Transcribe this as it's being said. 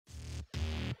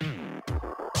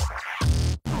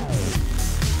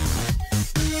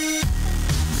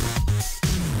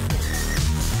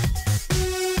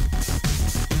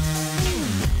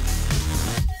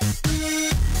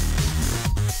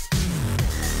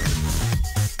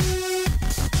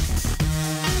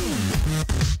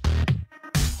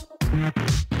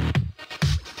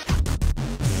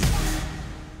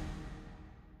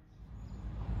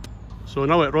So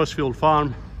now at Rosefield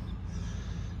farm,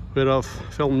 where I've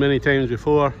filmed many times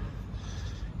before.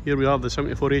 Here we have the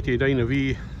 7480 Dyna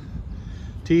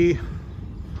VT,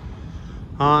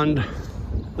 and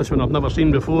this one I've never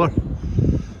seen before.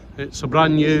 It's a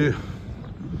brand new,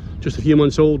 just a few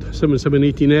months old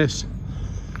 7718S.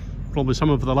 Probably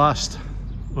some of the last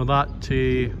of that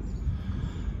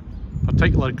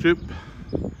particular group.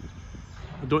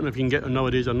 I don't know if you can get them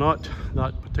nowadays or not,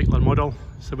 that particular model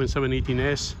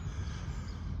 7718S,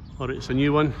 or it's a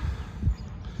new one.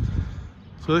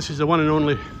 So this is the one and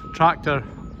only tractor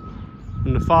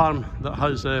on the farm that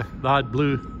has the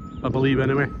AdBlue, I believe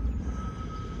anyway.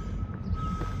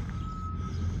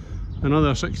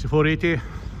 Another 6480.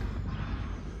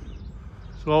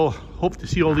 So I'll hope to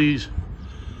see all these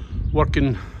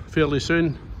working fairly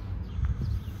soon.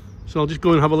 So I'll just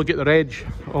go and have a look at the reg,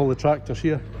 all the tractors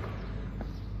here.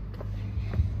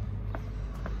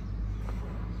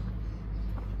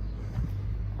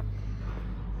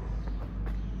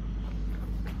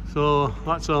 So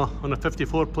that's on a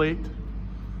 54 plate.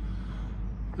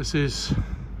 This is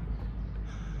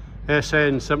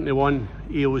SN71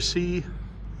 AOC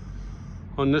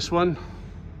on this one.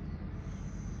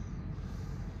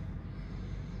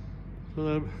 So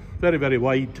they're very, very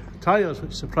wide tyres,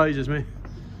 which surprises me,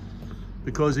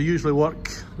 because they usually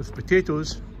work with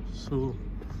potatoes. So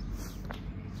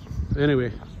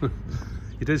anyway,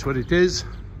 it is what it is.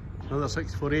 Another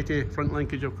 6480 front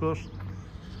linkage, of course.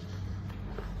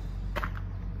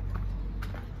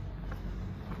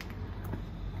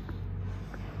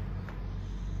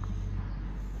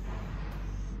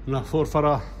 And a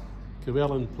 4-furrow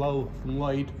Cavelin plough from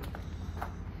Lloyd,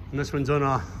 and this one's on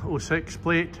a 06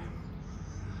 plate.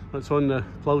 That's on the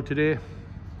plough today.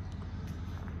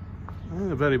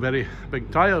 Very, very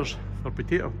big tyres for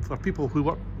people who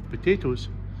work with potatoes.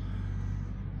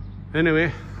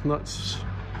 Anyway, that's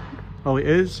how it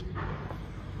is.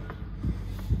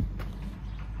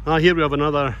 Here we have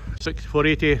another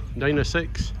 6480 Dyna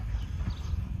 6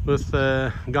 with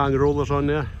gang rollers on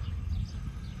there,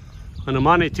 and a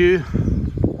Massey too,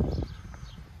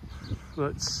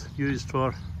 that's used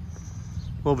for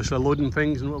obviously loading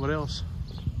things and whatever else.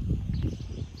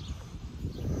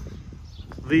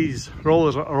 These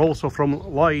rollers are also from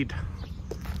Lloyd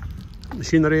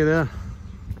machinery there,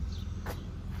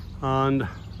 and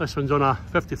this one's on a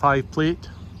 55 plate.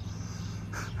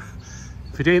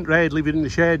 If it ain't red, leave it in the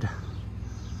shed.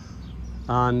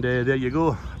 And there you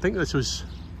go. I think this was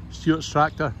Stuart's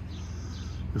tractor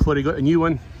before he got a new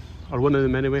one, or one of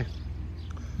them anyway.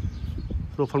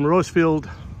 So from Rosefield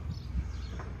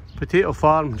Potato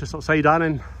Farm, just outside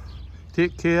Annan,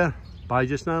 take care, bye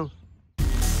just now.